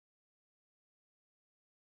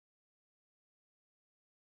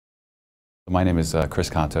My name is Chris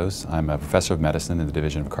Kontos. I'm a professor of medicine in the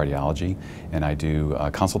Division of Cardiology, and I do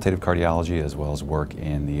consultative cardiology as well as work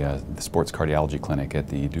in the sports cardiology clinic at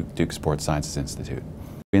the Duke Sports Sciences Institute.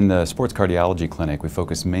 In the sports cardiology clinic, we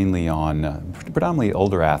focus mainly on predominantly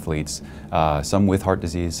older athletes, some with heart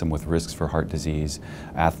disease, some with risks for heart disease,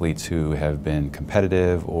 athletes who have been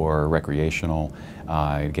competitive or recreational.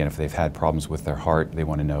 Again, if they've had problems with their heart, they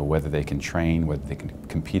want to know whether they can train, whether they can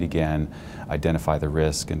compete again, identify the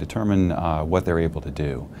risk, and determine what they're able to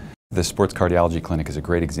do. The Sports Cardiology Clinic is a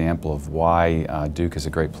great example of why Duke is a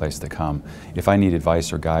great place to come. If I need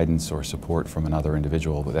advice or guidance or support from another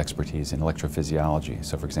individual with expertise in electrophysiology,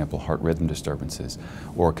 so for example heart rhythm disturbances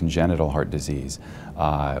or congenital heart disease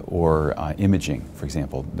or imaging, for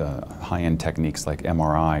example, high-end techniques like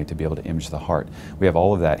MRI to be able to image the heart, we have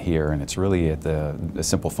all of that here, and it's really at a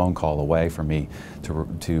simple phone call away for me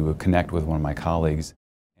to connect with one of my colleagues.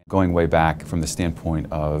 Going way back from the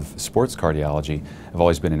standpoint of sports cardiology, I've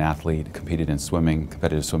always been an athlete, competed in swimming,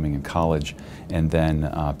 competitive swimming in college, and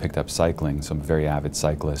then picked up cycling, so I'm a very avid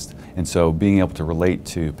cyclist. And so being able to relate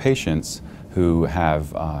to patients who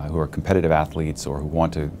are competitive athletes or who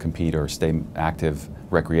want to compete or stay active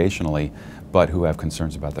recreationally, but who have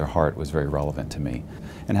concerns about their heart was very relevant to me.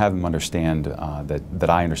 And have them understand that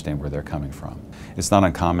I understand where they're coming from. It's not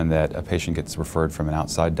uncommon that a patient gets referred from an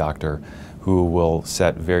outside doctor who will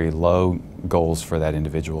set very low goals for that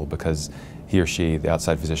individual because he or she, the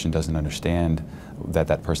outside physician, doesn't understand that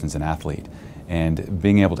that person's an athlete. And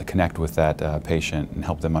being able to connect with that patient and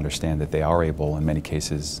help them understand that they are able, in many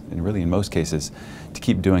cases, and really in most cases, to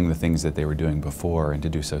keep doing the things that they were doing before and to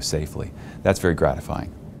do so safely, that's very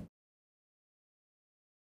gratifying.